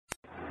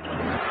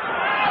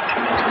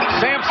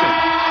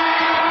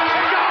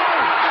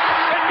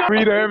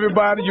Marie to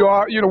everybody. You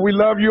all, we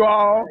love you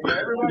all.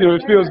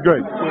 It feels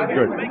great.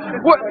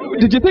 What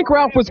did you think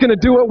Ralph was going to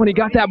do it when he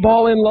got that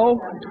ball in low?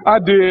 I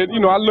did.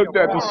 I looked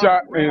at the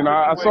shot and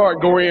I saw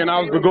it go in.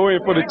 I was going to go in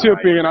for the tip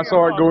in. I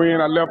saw it go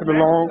in. I left it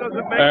alone.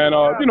 And,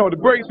 the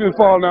break's been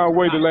falling our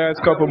way the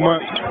last couple of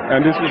months,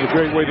 and this was a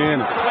great way to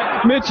end it.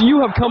 Mitch, you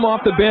have come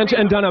off the bench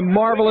and done a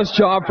marvelous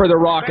job for the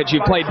Rockets.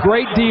 You've played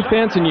great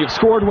defense and you've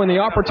scored when the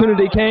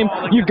opportunity came.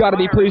 You've got to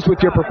be pleased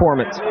with your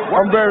performance.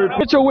 I'm very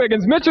pleased. Mitchell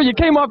Wiggins. Mitchell, you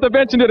came off the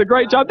bench and did a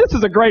great job. This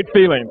is a great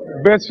feeling.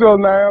 Best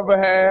feeling I ever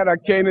had. I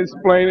can't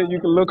explain it. You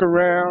can look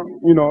around.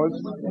 It's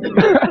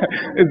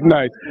it's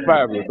nice.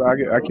 Fabulous.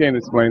 I can't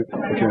explain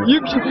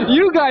it.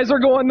 You guys are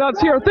going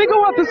nuts here. Think of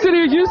what the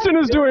city of Houston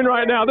is doing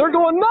right now. They're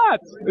going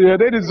nuts. Yeah,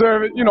 they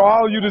deserve it.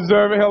 All of you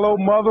deserve it. Hello,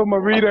 Mother,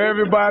 Marie to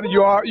everybody.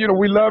 You all,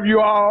 we love you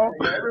all.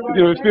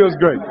 It feels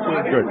great.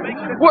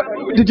 What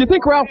did you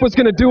think Ralph was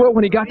going to do it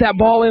when he got that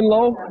ball in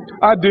low?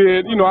 I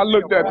did. I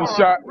looked at the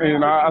shot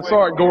and I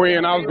saw it go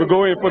in. I was going to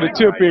go in for the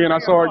tip in. I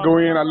saw it go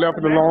in. I left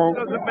it alone.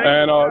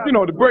 And,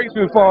 the break's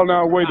been falling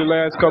our way the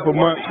last couple of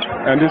months,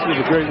 and this was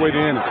a great way to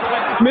end it.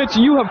 Mitch,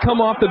 you have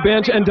come off the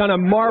bench and done a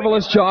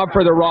marvelous job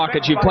for the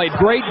Rockets. You've played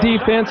great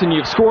defense and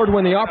you've scored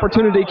when the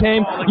opportunity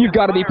came. You've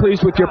got to be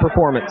pleased with your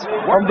performance.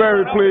 I'm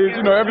very pleased.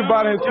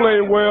 Everybody has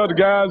played well. The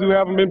guys who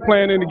haven't been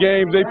playing in the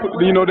games, they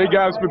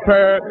got us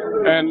prepared.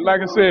 And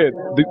like I said,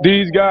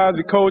 these guys,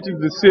 the coaches,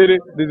 the city,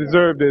 they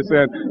deserve this.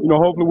 And,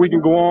 hopefully we can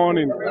go on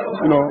and,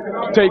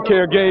 take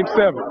care of Game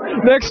 7.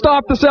 Next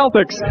stop, the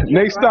Celtics.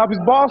 Next stop is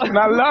Boston.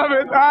 I love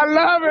it.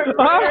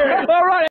 All right.